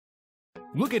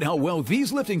Look at how well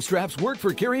these lifting straps work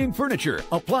for carrying furniture,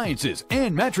 appliances,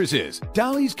 and mattresses.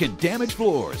 Dollies can damage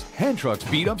floors, hand trucks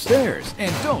beat up stairs,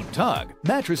 and don't tug.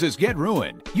 Mattresses get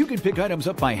ruined. You can pick items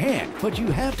up by hand, but you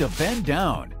have to bend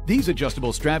down. These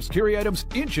adjustable straps carry items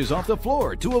inches off the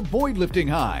floor to avoid lifting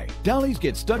high. Dollies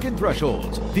get stuck in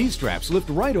thresholds. These straps lift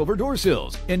right over door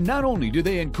sills, and not only do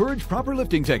they encourage proper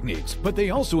lifting techniques, but they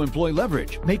also employ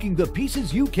leverage, making the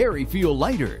pieces you carry feel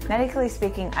lighter. Medically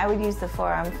speaking, I would use the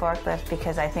Forearm Forklift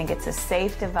because I think it's a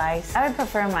safe device. I would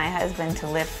prefer my husband to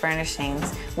lift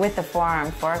furnishings with the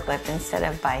Forearm Forklift instead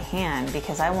of by hand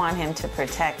because I want him to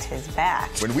protect his back.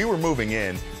 When we were moving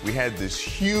in, we had this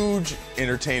huge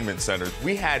entertainment center.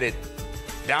 We had it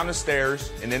down the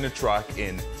stairs and in the truck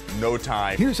in no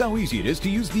time. Here's how easy it is to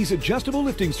use these adjustable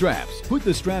lifting straps. Put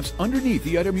the straps underneath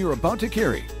the item you're about to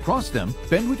carry. Cross them,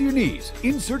 bend with your knees,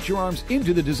 insert your arms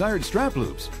into the desired strap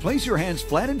loops, place your hands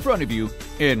flat in front of you,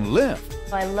 and lift.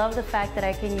 I love the fact that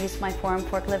I can use my Forearm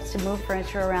forklifts to move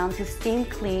furniture around, to steam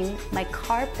clean my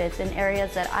carpets in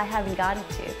areas that I haven't gotten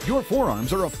to. Your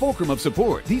forearms are a fulcrum of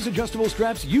support. These adjustable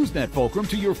straps use that fulcrum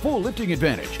to your full lifting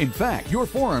advantage. In fact, your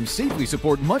forearms safely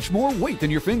support much more weight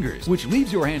than your fingers, which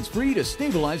leaves your hands free to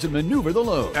stabilize and maneuver the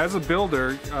load. As a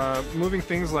builder, moving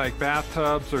things like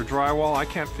bathtubs or drywall, I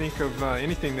can't think of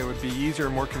anything that would be easier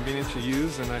and more convenient to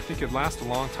use, and I think it'd last a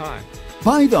long time.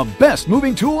 Buy the best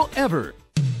moving tool ever.